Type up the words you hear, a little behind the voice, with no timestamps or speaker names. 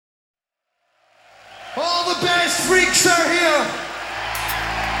All the best freaks are here.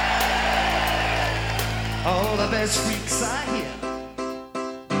 All the best freaks are here.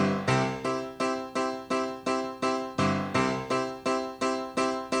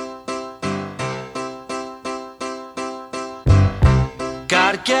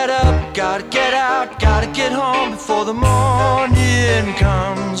 Gotta get up, gotta get out, gotta get home before the morning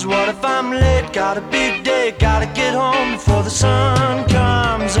comes. What if I'm late? Got a big day, gotta get home before the sun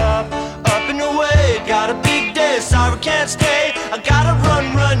comes up. Up and away, got a big day, sorry can't stay. I gotta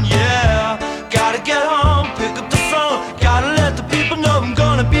run, yeah. Gotta get home, pick up the phone, gotta let the people know I'm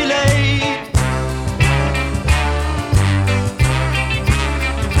gonna be late.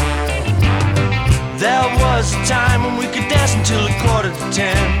 There was a time when we could dance until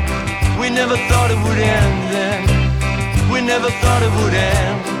 9:45. We never thought it would end then. We never thought it would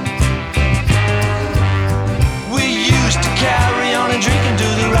end. We used to carry on and drink and do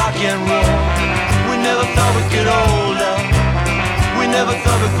the rock and roll. We never thought we'd get older. We never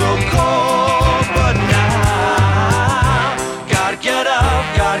thought we'd grow cold. But now, gotta get up,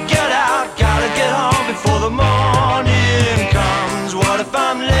 gotta get out, gotta get home before the morning comes. What if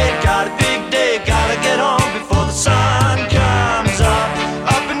I'm late? Got a big day, gotta get home before the sun comes up.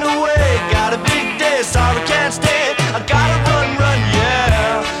 Up and away, got a big day, sorry can't stay. I gotta run,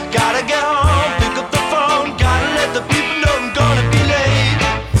 yeah. Gotta get home, pick up the phone, gotta let the people know I'm gonna be late.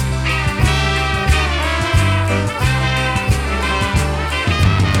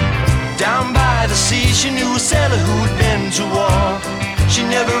 Down by the sea, she knew a sailor who'd been to war. She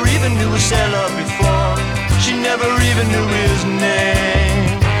never even knew a sailor before. She never even knew his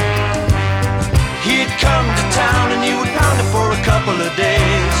name. He'd come to town and he would pound it for a couple of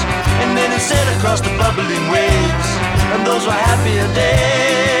days, and then he'd sail across the bubbling waves, and those were happier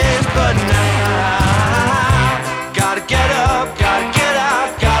days. But now, gotta get up, gotta get out,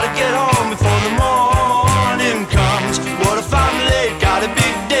 gotta get home before the morning comes. What if I'm late? Got a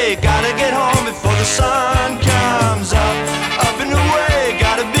big day, gotta get home before the sun comes up. Up and away,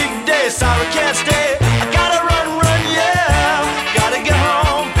 got a big day, sorry can't stay. I gotta run, yeah. Gotta get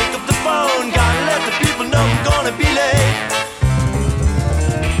home, pick up the phone, gotta let the people know I'm gonna be late.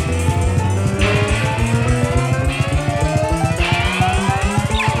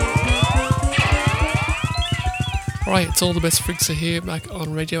 Right, it's All the Best Freaks are here back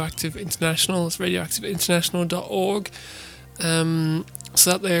on Radioactive International. It's radioactiveinternational.org.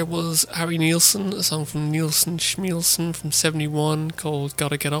 So that there was Harry Nilsson, a song from Nielsen Schmielsen from 71 called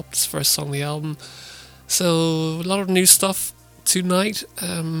Gotta Get Up. It's the first song on the album. So a lot of new stuff tonight,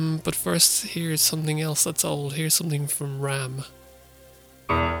 but first here's something else that's old. Here's something from Ram.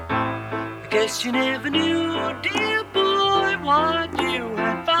 I guess you never knew, dear boy, what you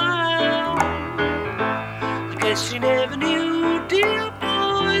had found. I guess you never knew, dear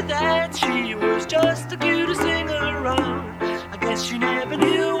boy, that she was just the cutest thing around. I guess you never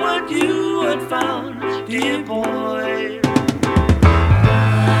knew what you had found, dear boy.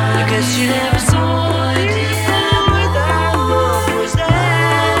 I guess you never saw, dear boy, that love was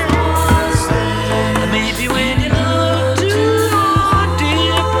there. And maybe when you looked too hard,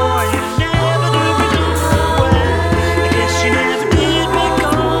 dear boy, you never knew we were aware. I guess you never did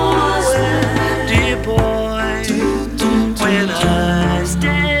become aware, dear boy. When I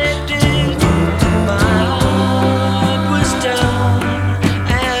stepped in, my heart was down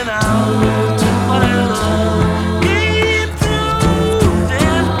and out. What I love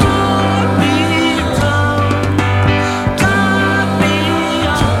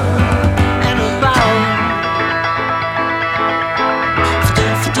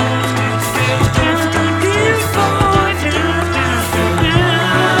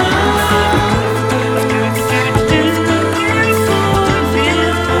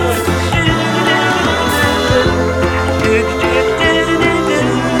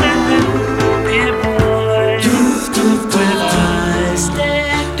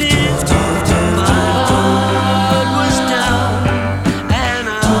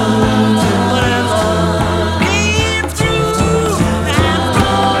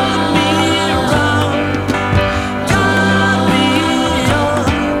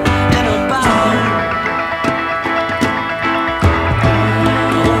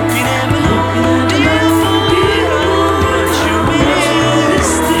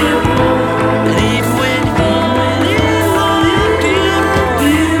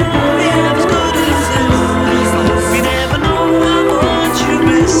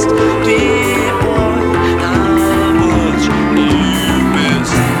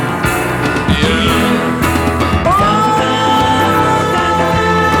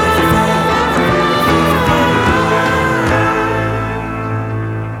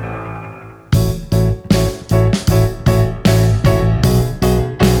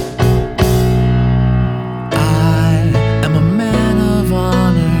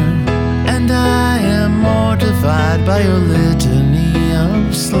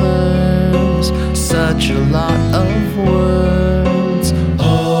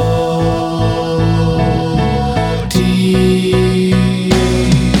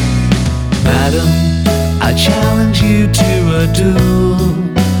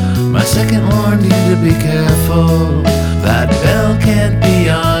My second warned you to be careful. That bell can't be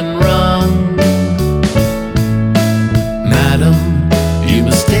unrung. Madam, you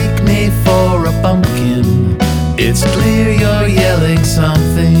mistake me for a pumpkin. It's clear you're yelling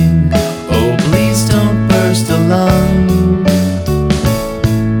something. Oh, please don't burst a lung.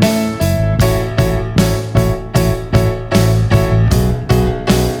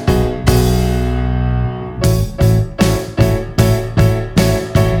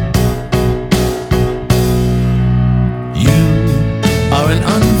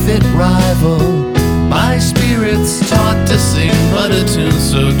 My spirit's taught to sing, but a tune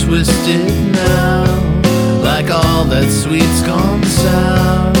so twisted now, like all that sweet's gone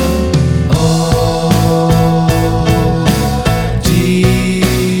sour. Oh,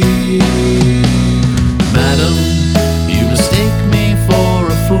 dear madam, you mistake me for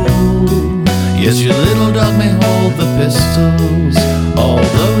a fool. Yes, your little dog may hold the pistols,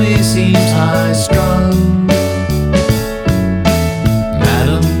 although he seems high-strung.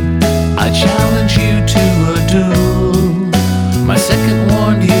 I challenge you to a duel. My second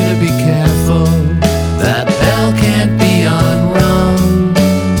warned you to be careful. That bell can't be unrung.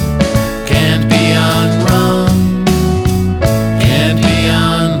 Can't be unrung. Can't be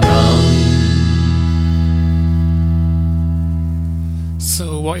unrung.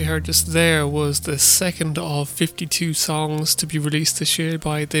 So what you heard just there was the second of 52 songs to be released this year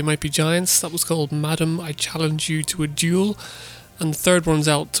by They Might Be Giants. That was called Madam, I Challenge You to a Duel. And the third one's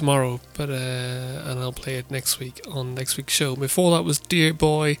out tomorrow, but and I'll play it next week on next week's show. Before that was Dear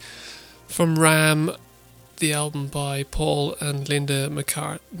Boy from Ram, the album by Paul and Linda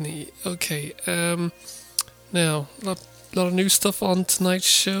McCartney. Okay, now, a lot of new stuff on tonight's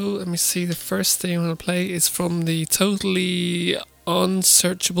show. Let me see, the first thing I'm going to play is from the totally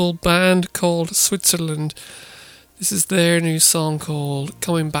unsearchable band called Switzerland. This is their new song called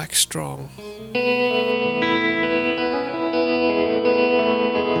Coming Back Strong.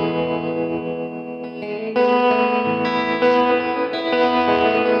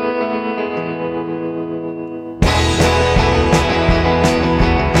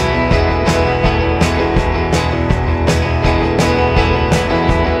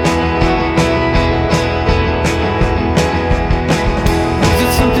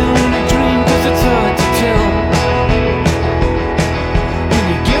 When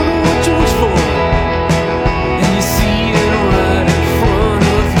you give what you wish for,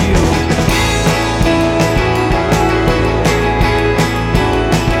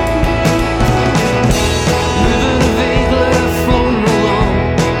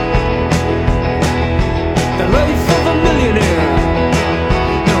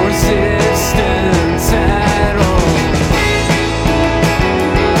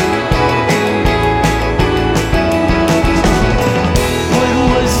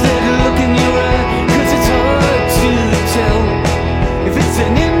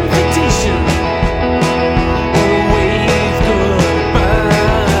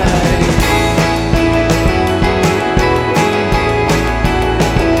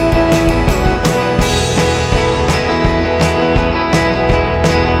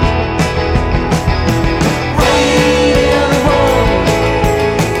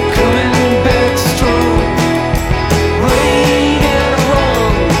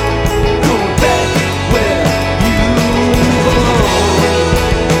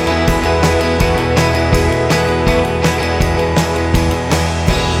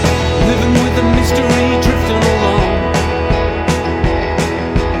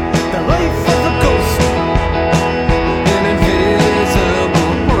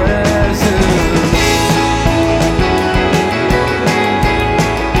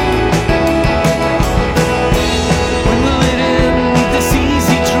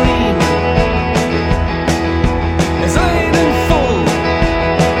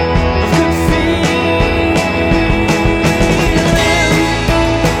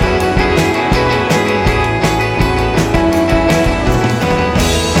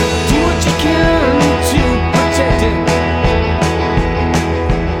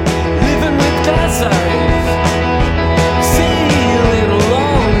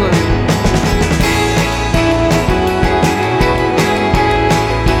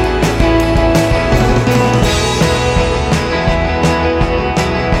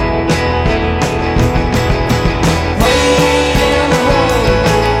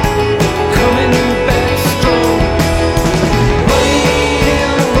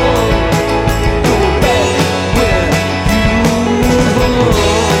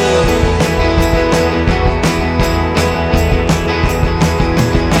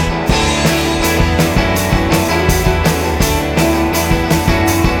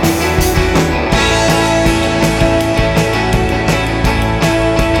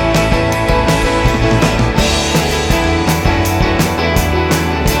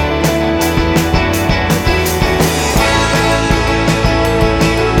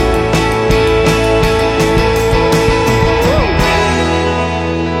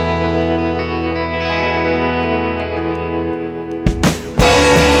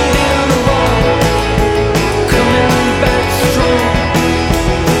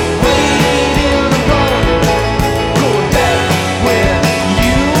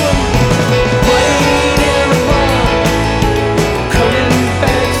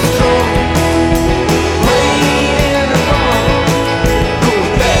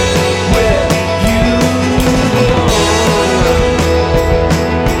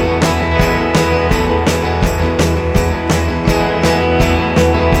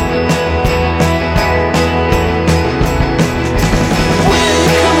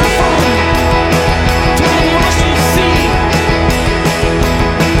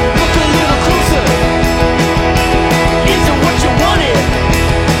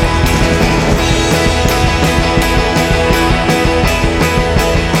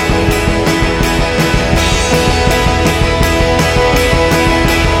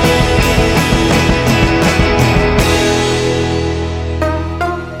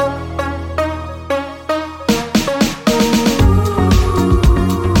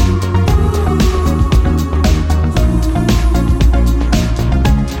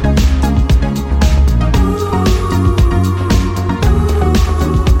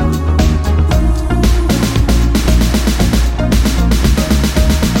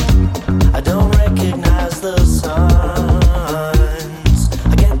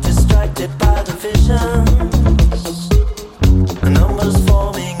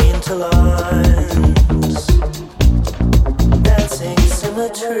 the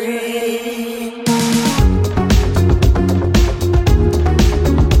tree.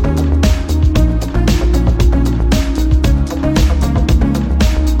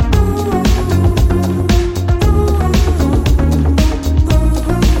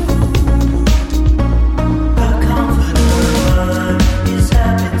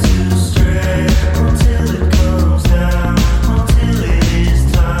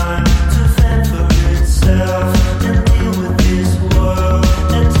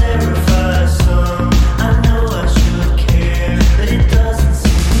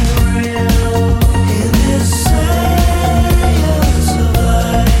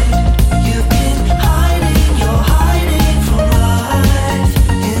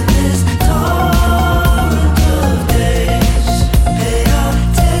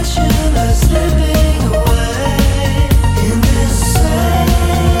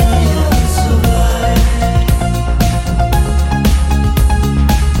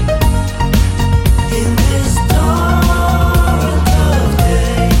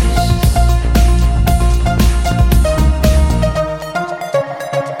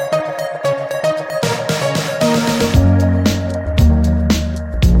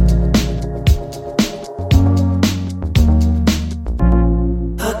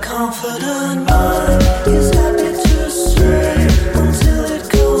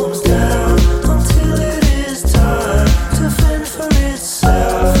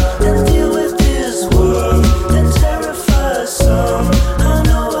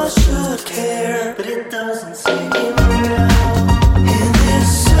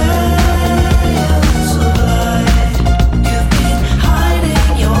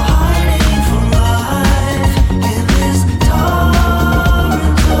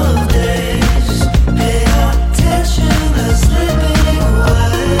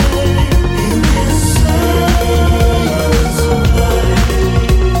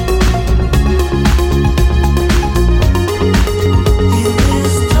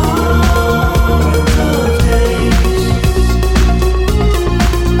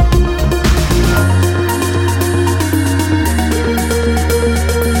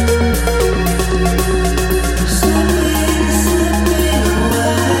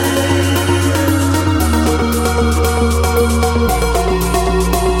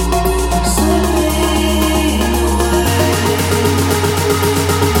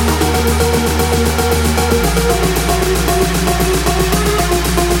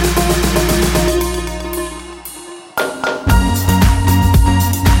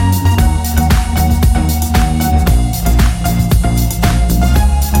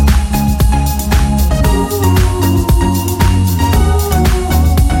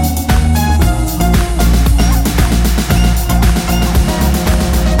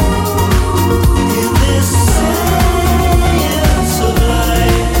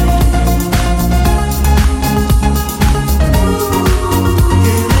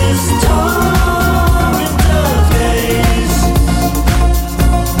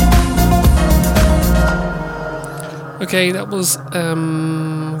 Okay, that was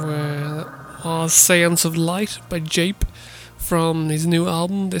Seance of Light by Jape from his new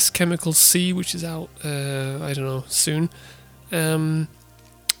album, This Chemical Sea, which is out, I don't know, soon.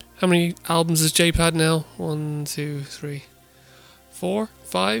 How many albums has Jape had now? 1, 2, 3, 4,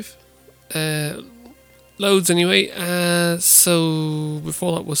 5? Loads anyway. So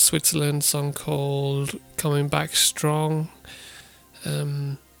before that was Switzerland, a song called Coming Back Strong.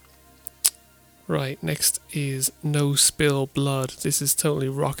 Right, next is No Spill Blood. This is totally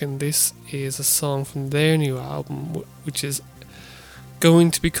rocking. This is a song from their new album, which is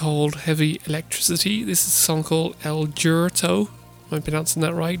going to be called Heavy Electricity. This is a song called El Duurto. Am I pronouncing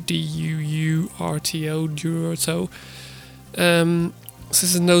that right? D-U-U-R-T-O, Duurto. So this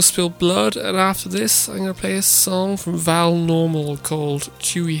is No Spill Blood, and after this I'm going to play a song from Val Normal called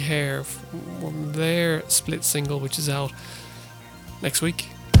Chewy Hair, from their split single, which is out next week.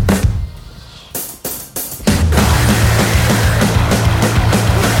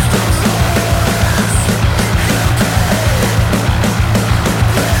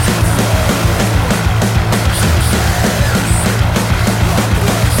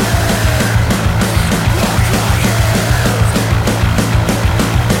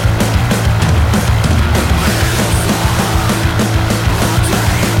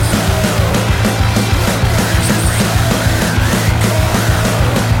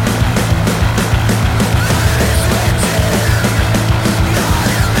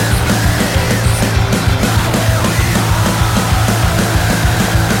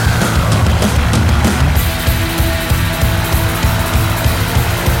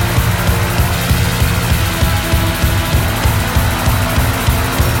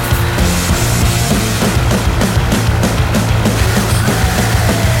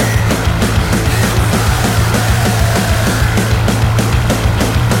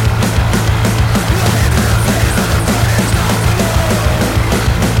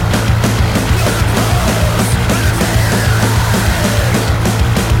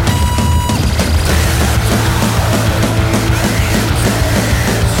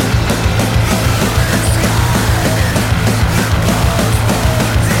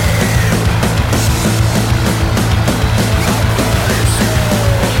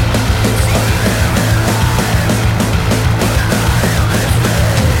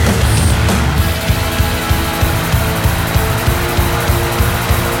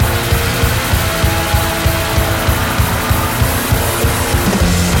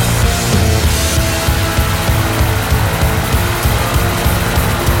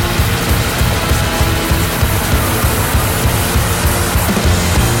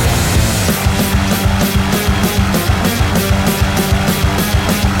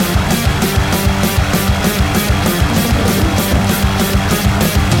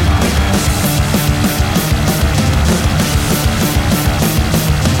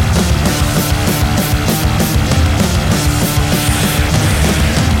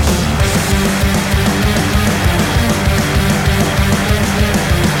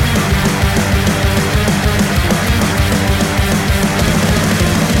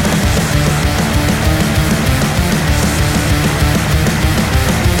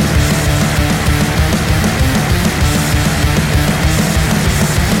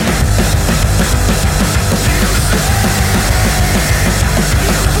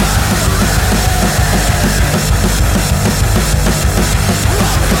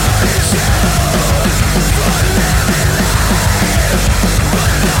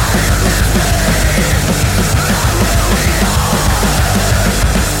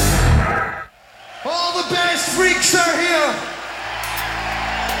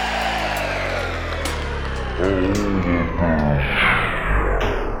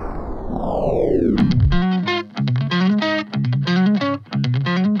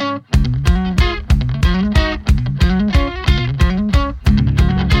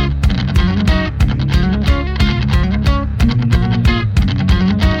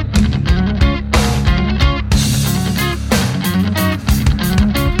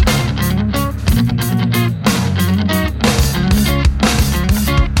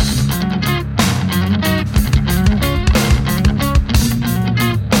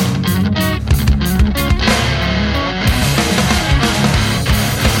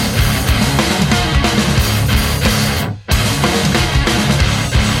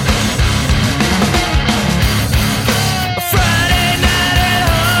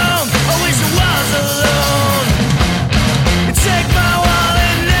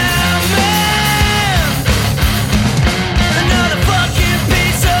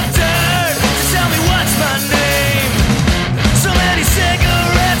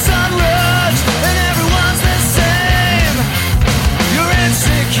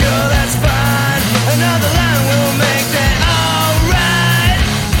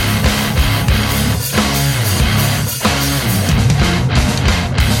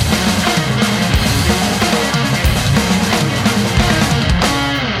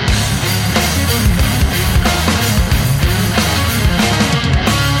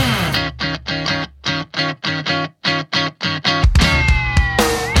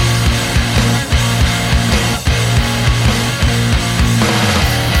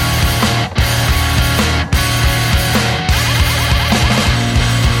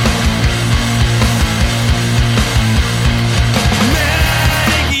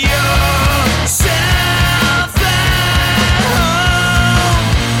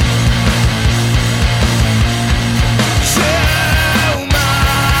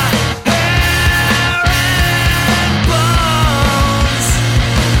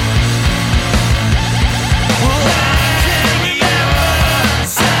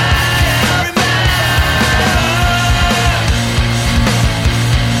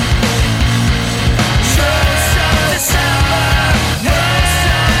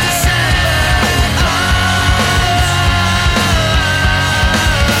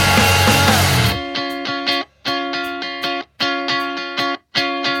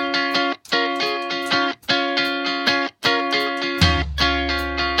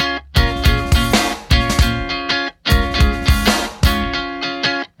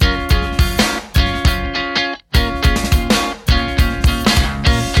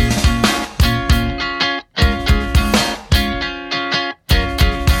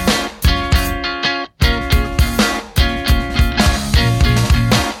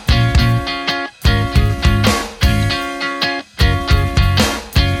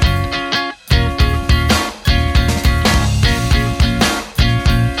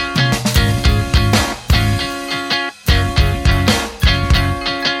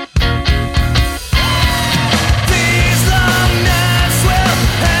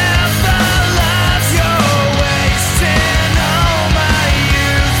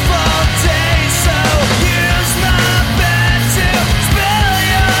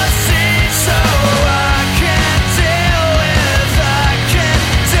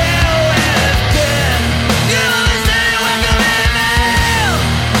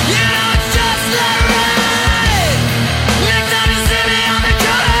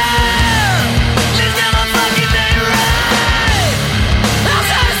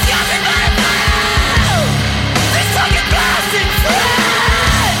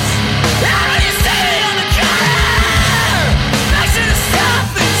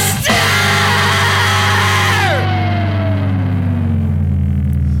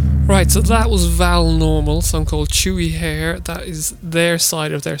 So that was Val Normal, a song called Chewy Hair. That is their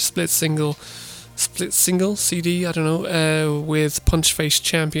side of their split single CD, I don't know, with Punchface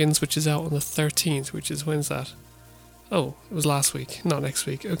Champions, which is out on the 13th, which is, when's that? Oh, it was last week, not next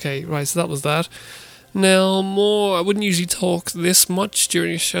week. Okay, right, so that was that. Now, more, I wouldn't usually talk this much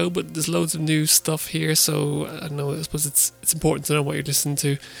during a show, but there's loads of new stuff here, so I don't know, I suppose it's important to know what you're listening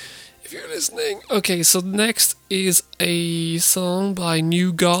to. If you're listening. Okay, so next is a song by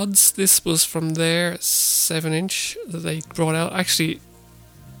New Gods. This was from their 7-inch that they brought out. Actually,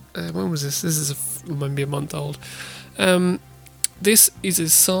 when was this? This is might be a month old. This is a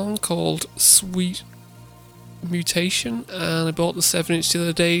song called Sweet Mutation, and I bought the 7-inch the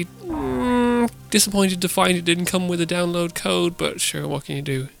other day. Disappointed to find it didn't come with a download code, but sure, what can you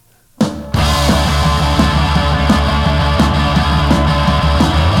do?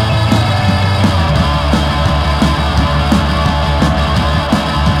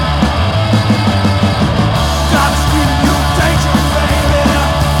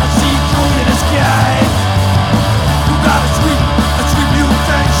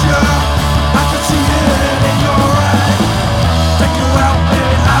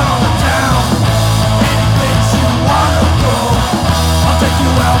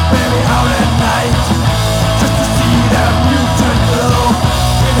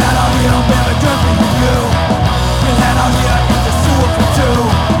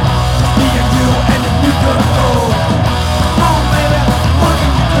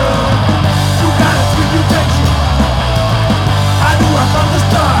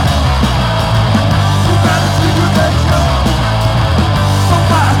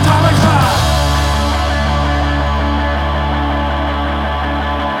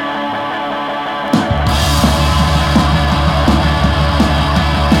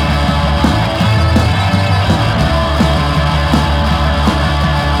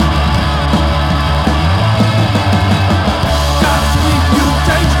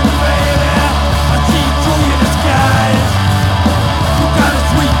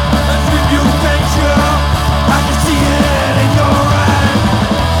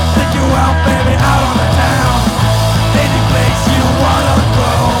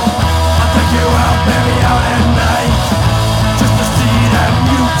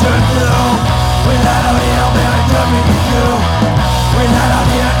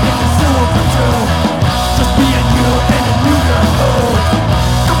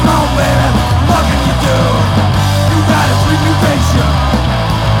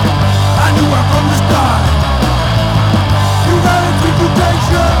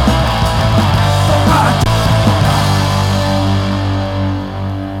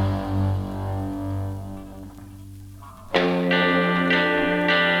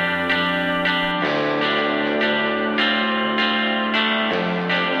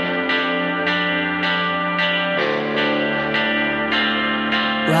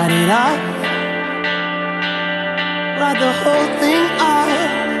 Write it up, write the whole thing up.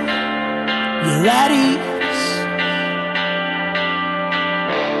 You're at ease.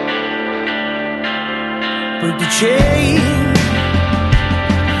 Break the chain,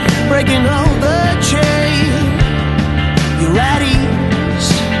 breaking all the chain. You're at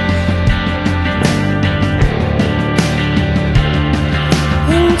ease.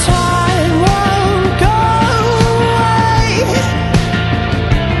 And time won't go away.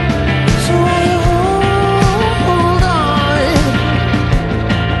 So I hold on,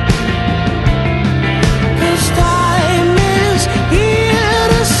 'cause time is here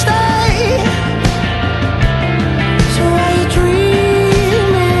to stay. So I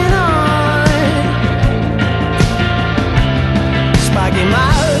dream it on.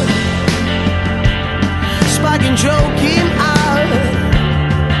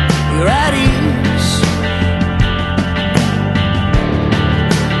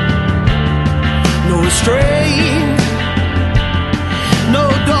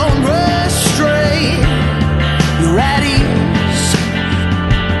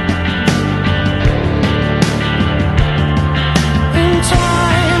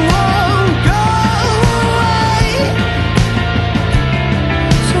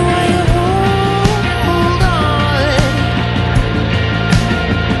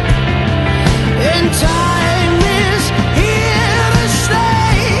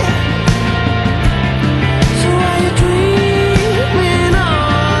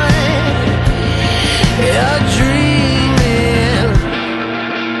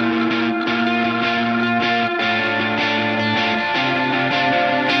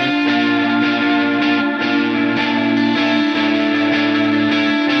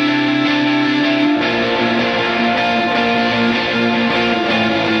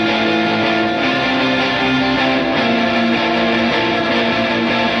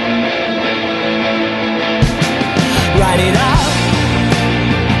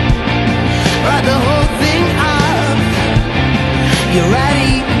 you're at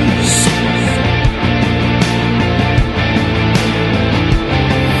ease.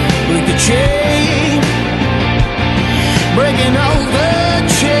 With the chain, breaking all the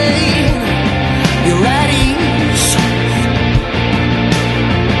chain, you're at ease.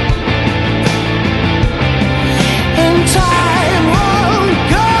 And time won't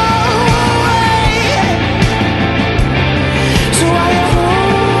go away, so I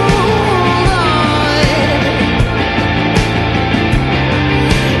hold on.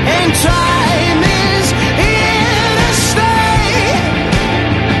 And time is here to stay,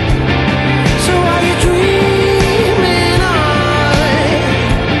 so are you dreaming on?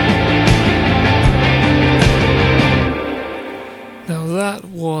 Now that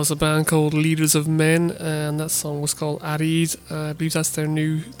was a band called Leaders of Men, and that song was called At Ease. I believe that's their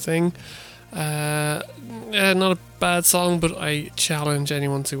new thing. Not a bad song, but I challenge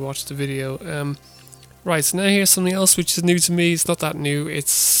anyone to watch the video. Right, so now here's something else which is new to me. It's not that new. In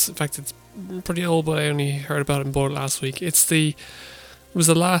fact, it's pretty old, but I only heard about it and bought it last week. It was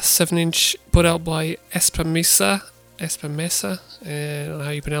the last 7-inch put out by Espamesa. I don't know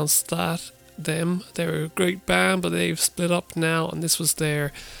how you pronounce that. They're a great band, but they've split up now, and this was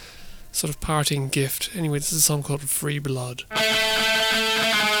their sort of parting gift. Anyway, this is a song called Free Blood.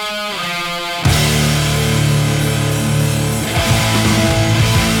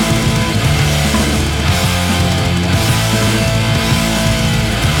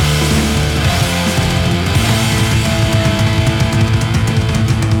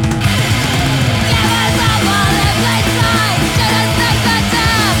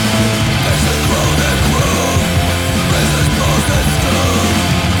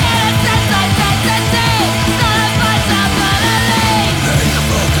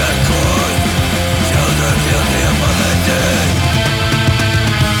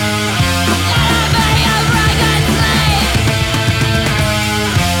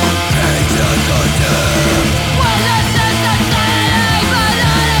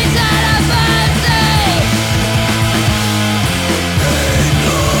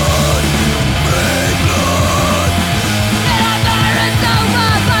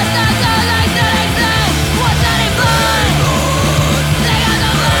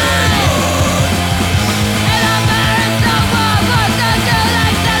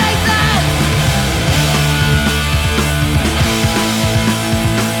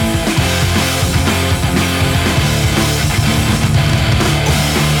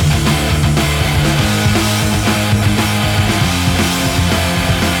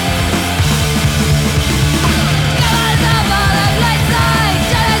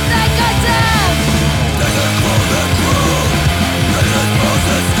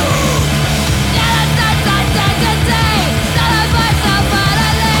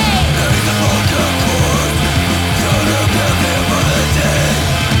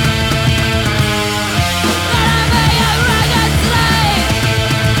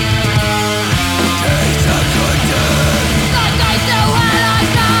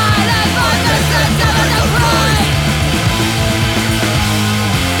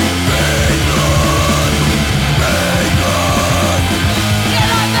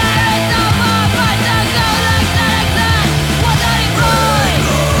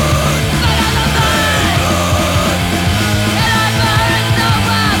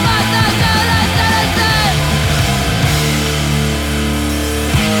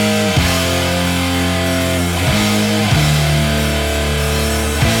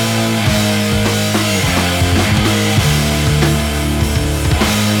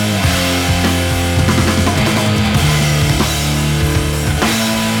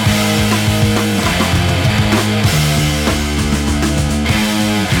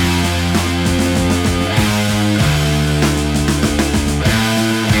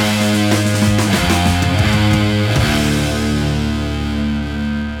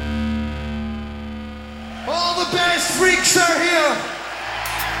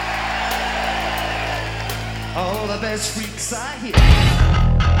 All the best freaks are here.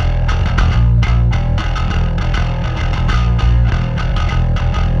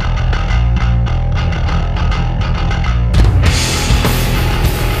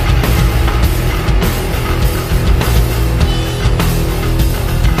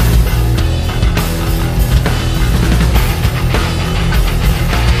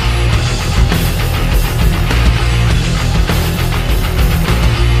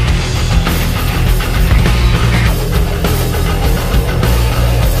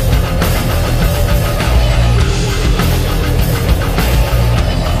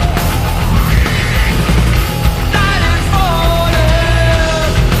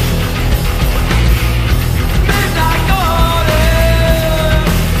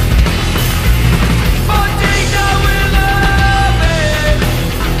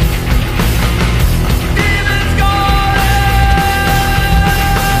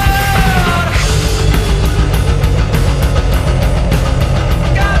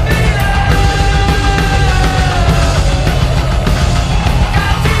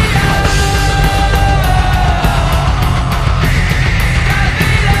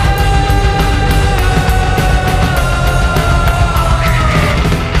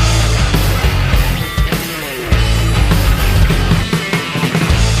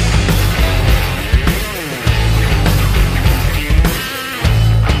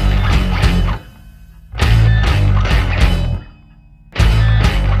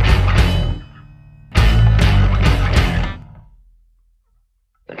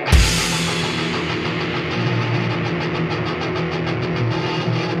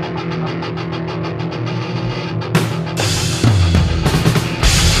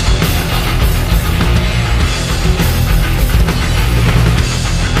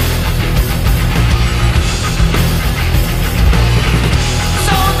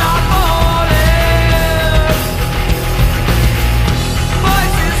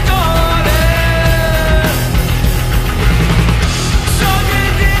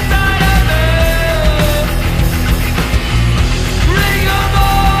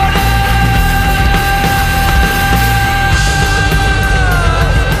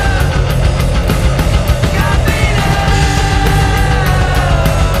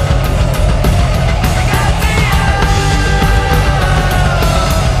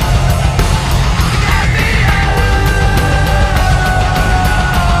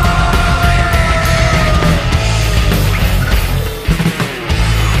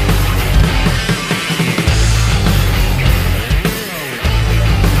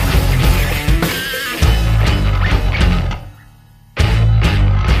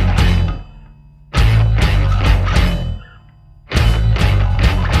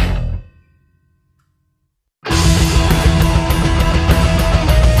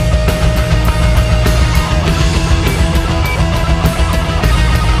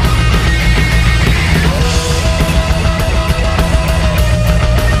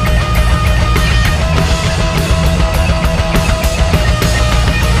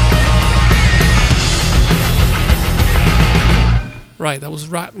 Right, that was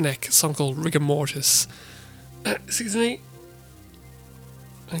Ratneck, a song called Rigor Mortis. Excuse me.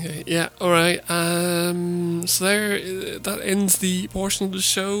 Okay, yeah, alright. So there, that ends the portion of the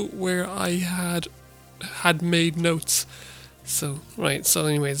show where I had made notes. So, right, so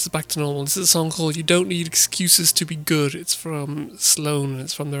anyway, this is back to normal. This is a song called You Don't Need Excuses to Be Good. It's from Sloan, and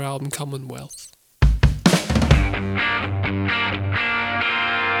it's from their album Commonwealth.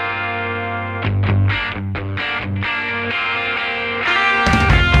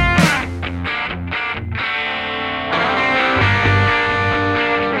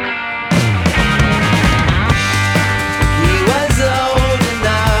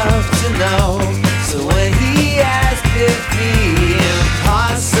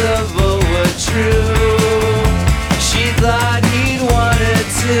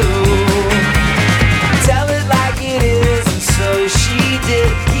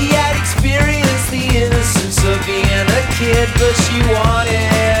 But she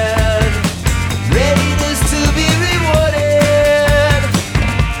wanted readiness to be rewarded.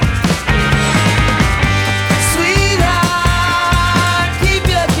 Sweetheart, keep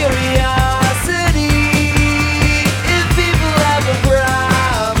your curiosity. If people have a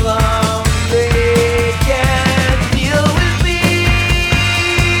problem, they can deal with me.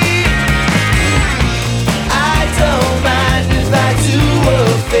 I don't mind if I do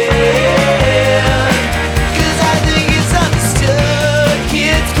offend.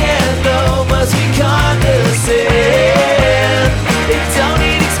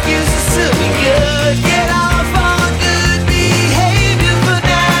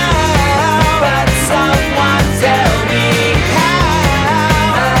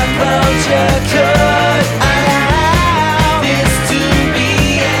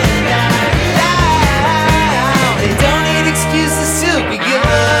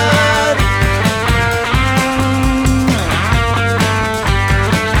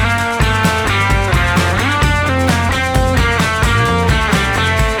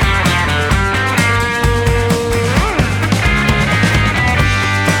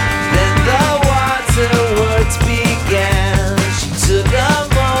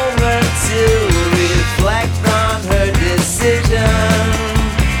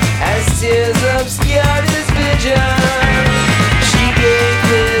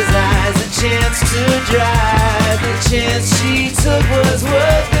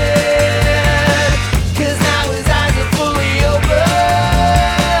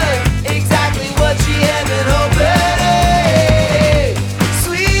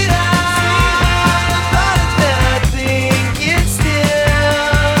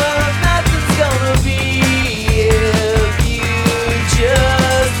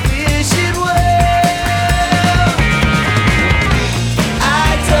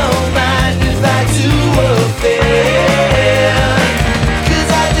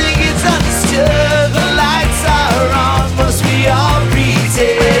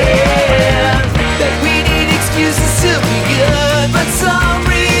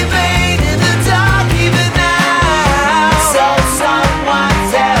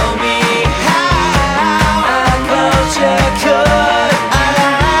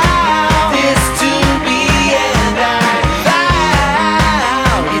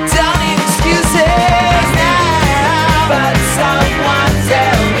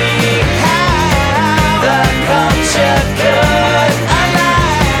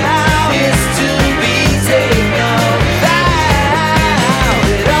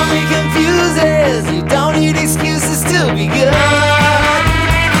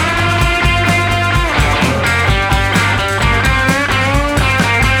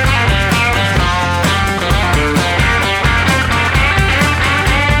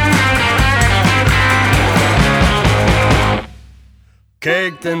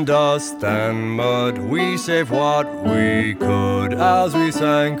 Caked in dust and mud, we saved what we could as we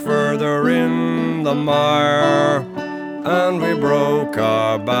sank further in the mire. And we broke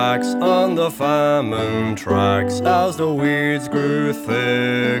our backs on the famine tracks as the weeds grew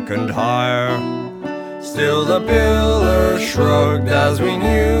thick and higher. Still the pillars shrugged as we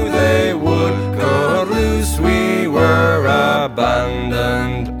knew they would. Cut loose, we were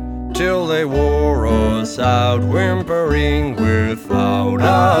abandoned till they wore us out, whimpering without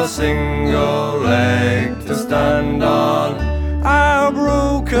a single leg to stand on. Our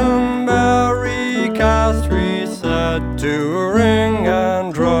broken berry cast we set to ring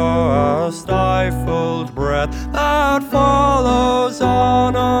and draw a stifled breath that follows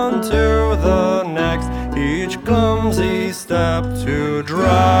on unto the next, each clumsy step to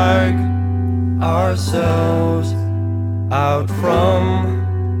drag ourselves out from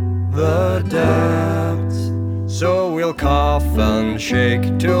the depths. So we'll cough and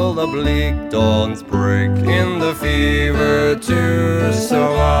shake till the bleak dawns break in the fever to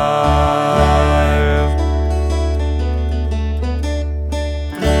survive.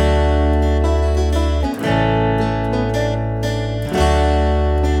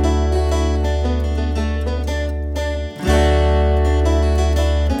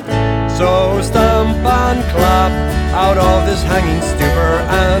 So stamp and clap out of this hanging stupor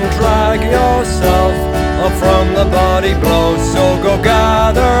and drag yourself up from the body blow. So go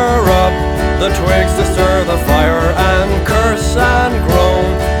gather up the twigs to stir the fire and curse and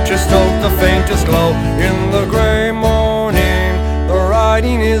groan to stoke the faintest glow. In the grey morning the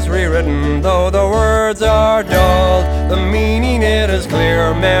writing is rewritten, though the words are dulled, the meaning it is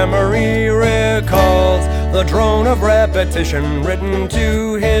clear. Memory recalls the drone of repetition written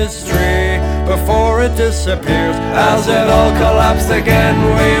to history before it disappears. As it all collapsed again,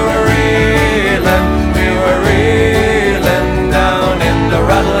 we were reeling down in the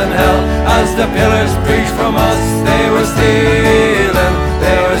rattling hell. As the pillars preached from us, they were stealing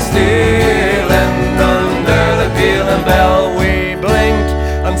under the pealing bell. We blinked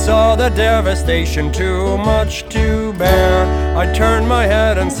and saw the devastation, too much to bear. I turned my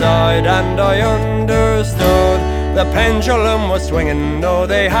head and sighed, and I understood. The pendulum was swinging, no,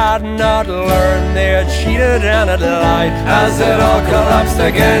 they had not learned. They had cheated and had lied. As it all collapsed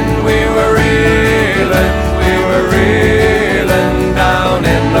again, we were reeling down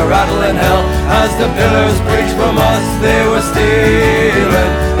in the rattling hell. As the pillars preached from us, they were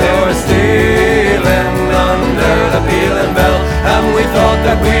stealing under the pealing bell. And we thought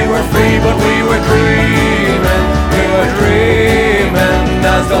that we were free, but we were dreaming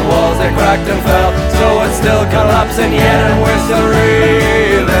as the walls they cracked and fell. So it's still collapsing yet, and we're still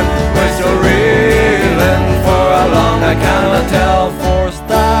reeling for how long I cannot tell. Forced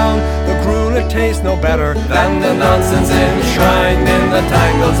down, the cruel it tastes no better than the nonsense enshrined in the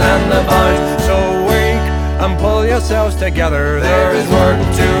tangles and the vines. So wake and pull yourselves together, there is work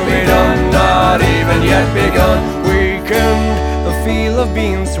to be done, not even yet begun. Weakened, the feel of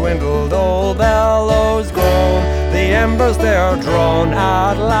being swindled, old bellows groan, the embers they are drawn,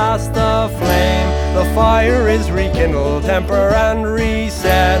 at last aflame. The fire is rekindled, temper and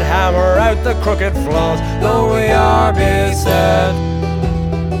reset, hammer out the crooked flaws, though we are beset.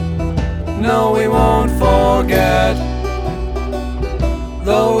 No, we won't forget,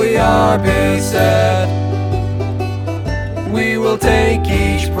 though we are beset. We will take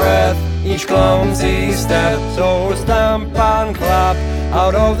each breath, each clumsy step. So stamp and clap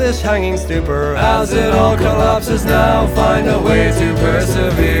out of this hanging stupor. As it all collapses now, find a way to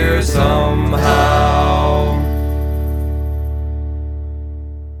persevere somehow.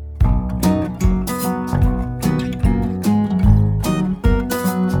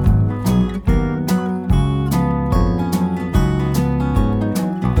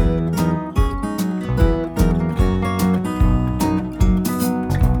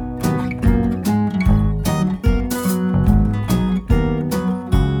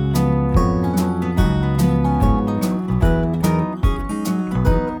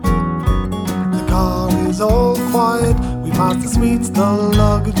 The sweets, the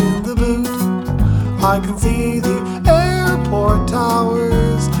luggage in the boot. I can see the airport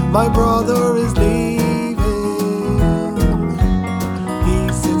towers. My brother is leaving. He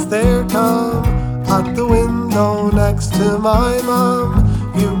sits there calm at the window next to my mum.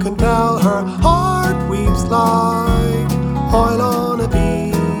 You can tell her heart weeps like oil on a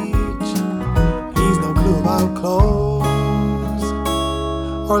beach. He's no clue about clothes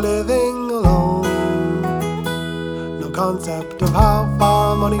or living alone. Concept of how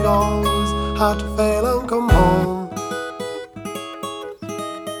far money goes, how to fail and come home.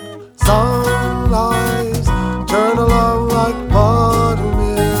 Some lives turn along like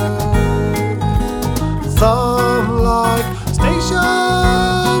buttermilk, some like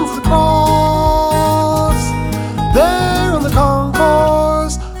stations across. There on the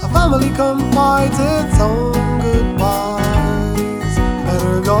concourse, a family confides its own goodbyes.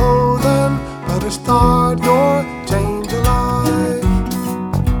 Better go then, better start your change.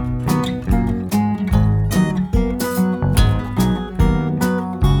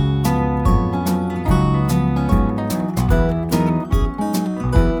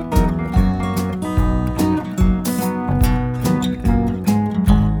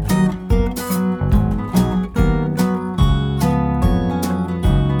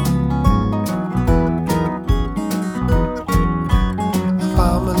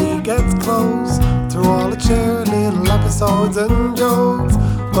 Episodes and jokes,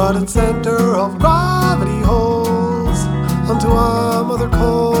 but its center of gravity holds onto a mother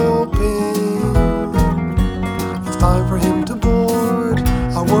coping.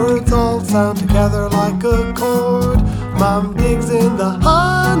 sound together like a chord. Mom digs in the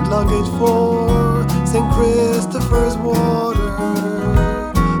hand luggage for St. Christopher's water.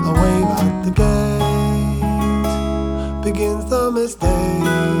 A wave at the gate begins the mistake,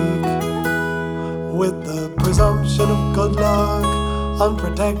 with the presumption of good luck,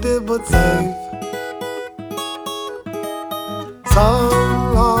 unprotected but safe.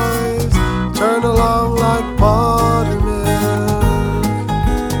 Some lives turn along like buttermilk,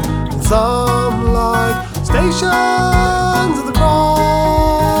 and some like stations of the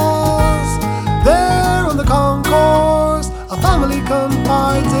cross. There on the concourse, a family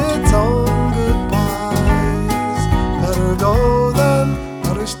confides its own goodbyes. Better go then,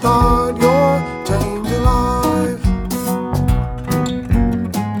 better start your change of life.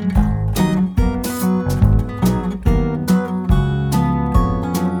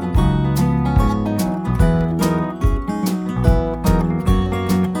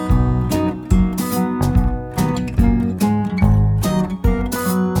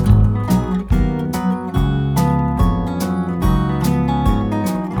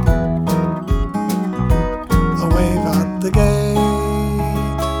 A wave at the gate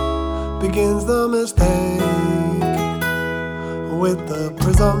begins the mistake, with the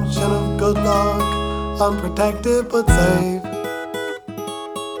presumption of good luck, unprotected but safe.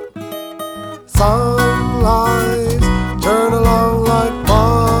 Some lives turn along like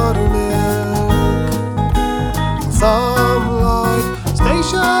buttermilk, some like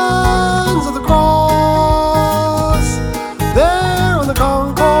stations of the cross. There on the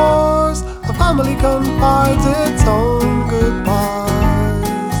concourse, a family confides its own goodbyes.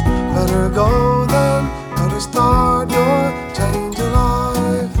 Better go then, better start your change of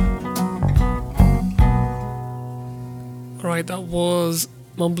life. Alright, that was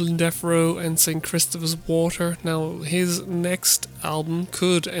Mumbling Death Row and St. Christopher's Water. Now, his next album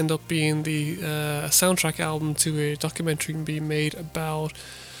could end up being the soundtrack album to a documentary being made about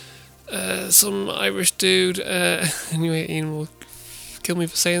some Irish dude. Anyway, Ian will kill me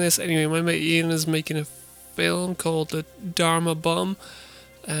for saying this. Anyway, my mate Ian is making a film called The Dharma Bomb.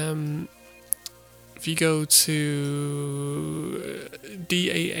 If you go to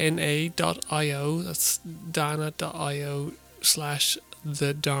dana.io, that's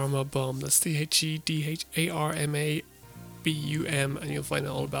dana.io/The Dharma Bomb. That's THEDHARMABUM, and you'll find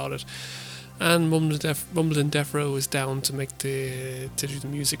out all about it. And Mumbling Death Row is down to make to do the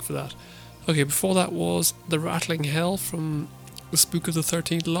music for that. Okay, before that was The Rattling Hell from The Spook of the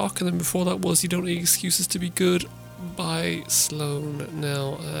 13th Lock, and then before that was You Don't Need Excuses to Be Good by Sloan.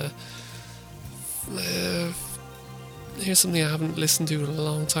 Now, here's something I haven't listened to in a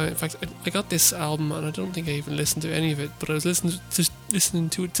long time. In fact, I got this album and I don't think I even listened to any of it, but I was listening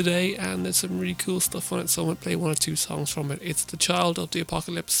to it today, and there's some really cool stuff on it, so I'm going to play one or two songs from it. It's The Child of the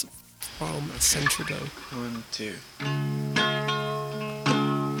Apocalypse from Centrigo. 1, 2.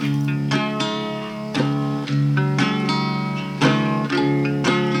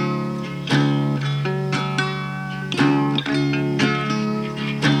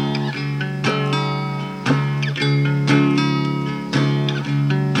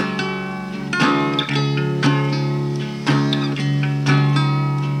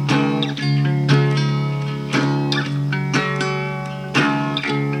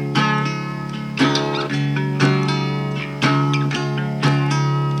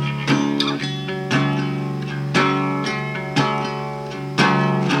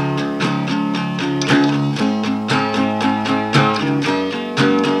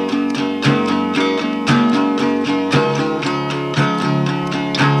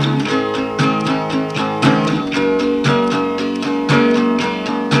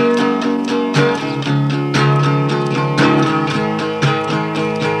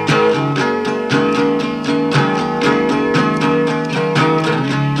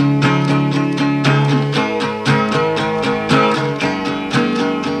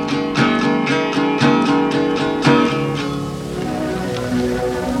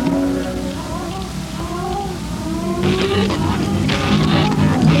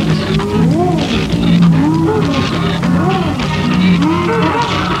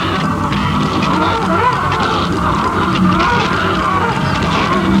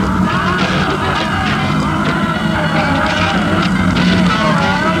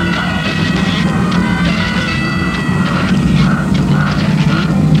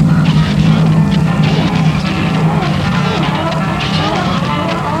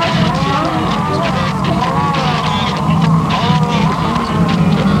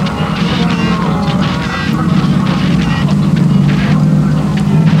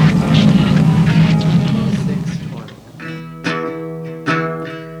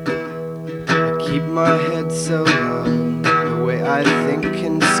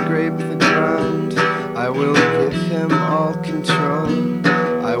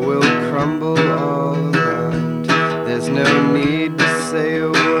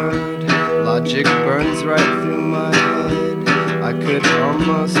 plays right through my head. I could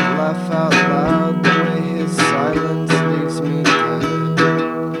almost laugh out loud the way his silence leaves me dead.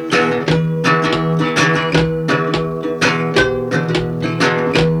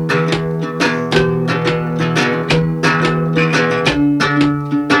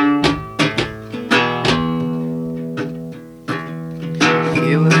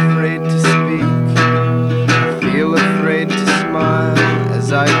 Feel afraid to speak, feel afraid to smile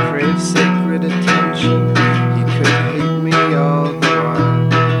as I crave sacred attention. He could hate me all the while.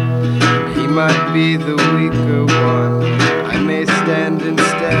 He might be the weaker one. I may stand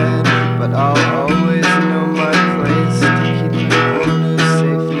instead, but I'll always know my place to keep the order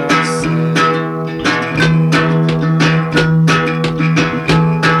safe, not said.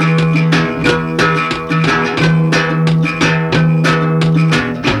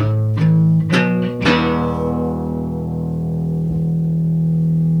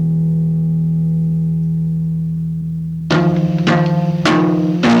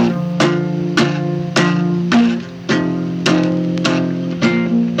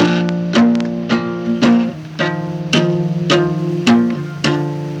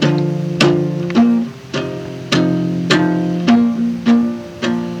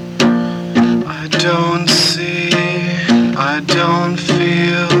 I don't see, I don't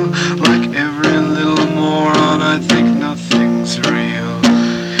feel like every little moron. I think nothing's real.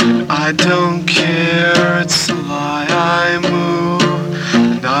 I don't care, it's a lie. I move,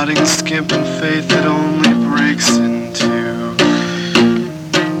 the nodding skimp in faith that only breaks in two.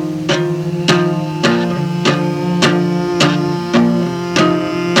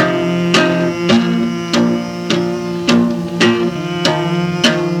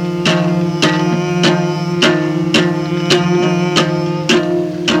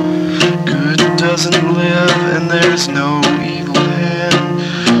 Doesn't live and there's no evil hand,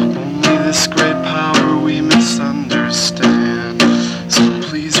 only this great power we misunderstand. So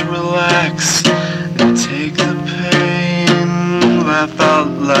please relax and take the pain, laugh out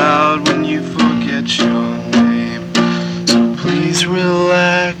loud when you forget your name. So please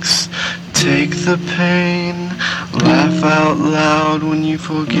relax, take the pain, laugh out loud when you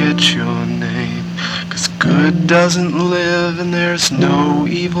forget your name. 'Cause good doesn't live and there's no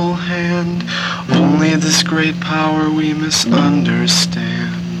evil hand, only this great power we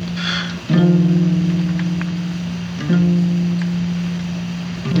misunderstand.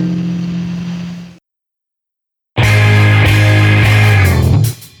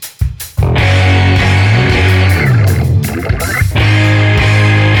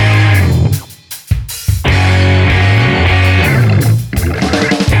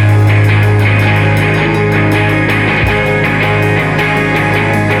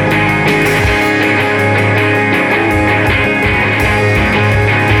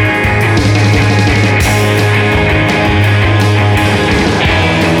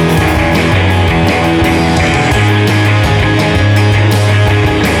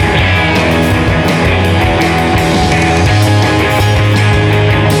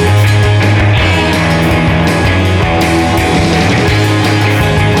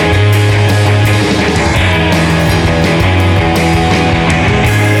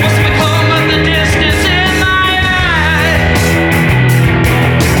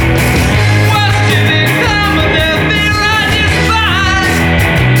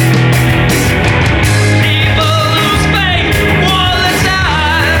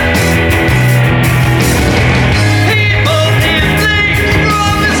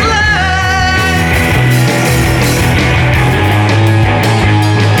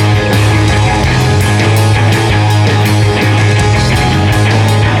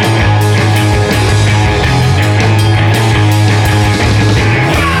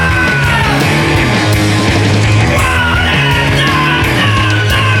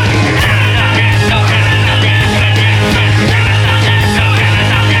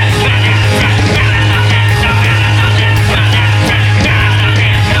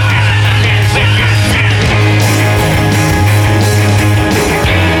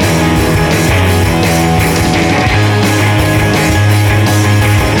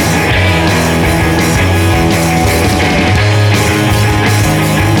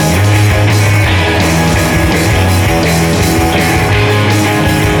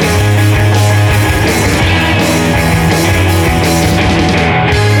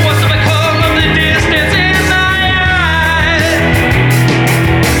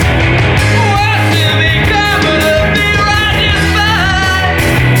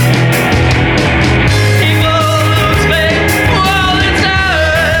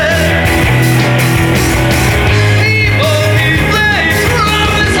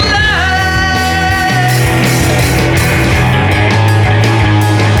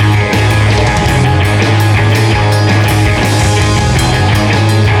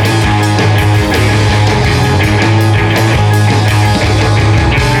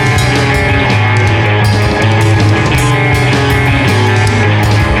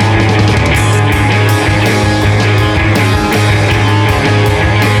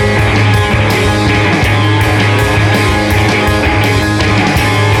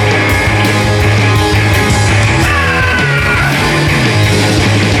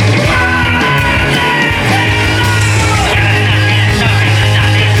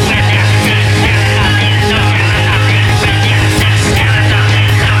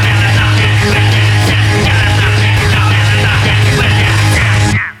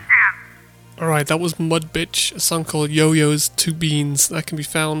 Right, that was Mud Bitch, a song called Yo-Yo's Two Beans. That can be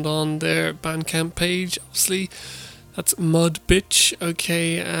found on their Bandcamp page, obviously. That's Mud Bitch.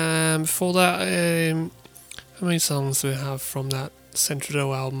 Okay, before that, how many songs do we have from that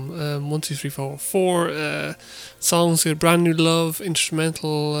Centro album? 1, 2, 3, 4. 4 songs. We had Brand New Love,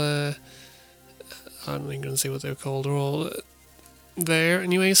 instrumental. I'm not even going to say what they're called. They're all there.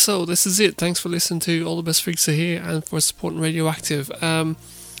 Anyway, so this is it. Thanks for listening to All the Best Freaks Are Here and for supporting Radioactive.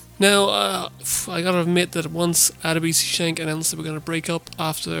 Now, I gotta admit that once Adebisi Shank announced they were going to break up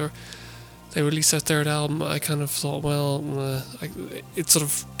after they released their third album, I kind of thought, well, it sort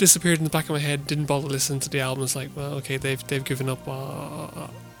of disappeared in the back of my head, didn't bother listening to the album. It's like, well, okay, they've given up,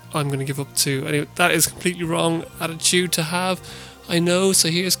 I'm going to give up too. Anyway, that is completely wrong attitude to have, I know. So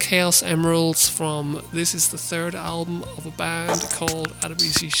here's Chaos Emeralds from, this is the third album of a band called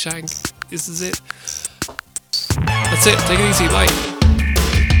Adebisi Shank. This is it. That's it, take it easy, bye.